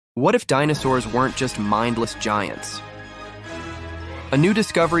What if dinosaurs weren't just mindless giants? A new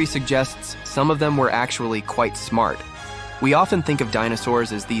discovery suggests some of them were actually quite smart. We often think of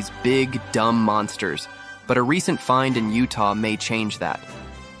dinosaurs as these big, dumb monsters, but a recent find in Utah may change that.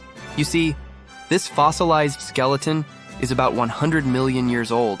 You see, this fossilized skeleton is about 100 million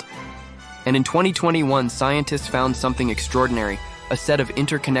years old. And in 2021, scientists found something extraordinary, a set of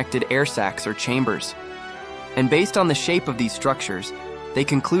interconnected air sacs or chambers. And based on the shape of these structures, they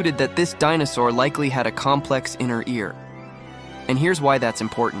concluded that this dinosaur likely had a complex inner ear. And here's why that's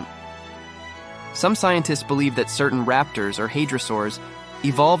important. Some scientists believe that certain raptors or hadrosaurs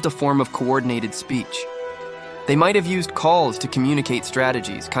evolved a form of coordinated speech. They might have used calls to communicate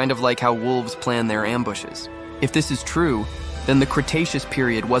strategies, kind of like how wolves plan their ambushes. If this is true, then the Cretaceous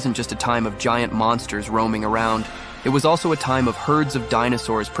period wasn't just a time of giant monsters roaming around. It was also a time of herds of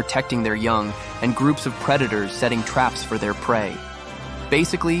dinosaurs protecting their young and groups of predators setting traps for their prey.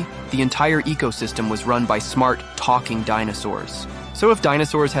 Basically, the entire ecosystem was run by smart, talking dinosaurs. So if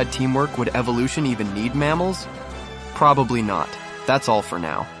dinosaurs had teamwork, would evolution even need mammals? Probably not. That's all for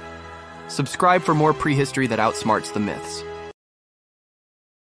now. Subscribe for more prehistory that outsmarts the myths.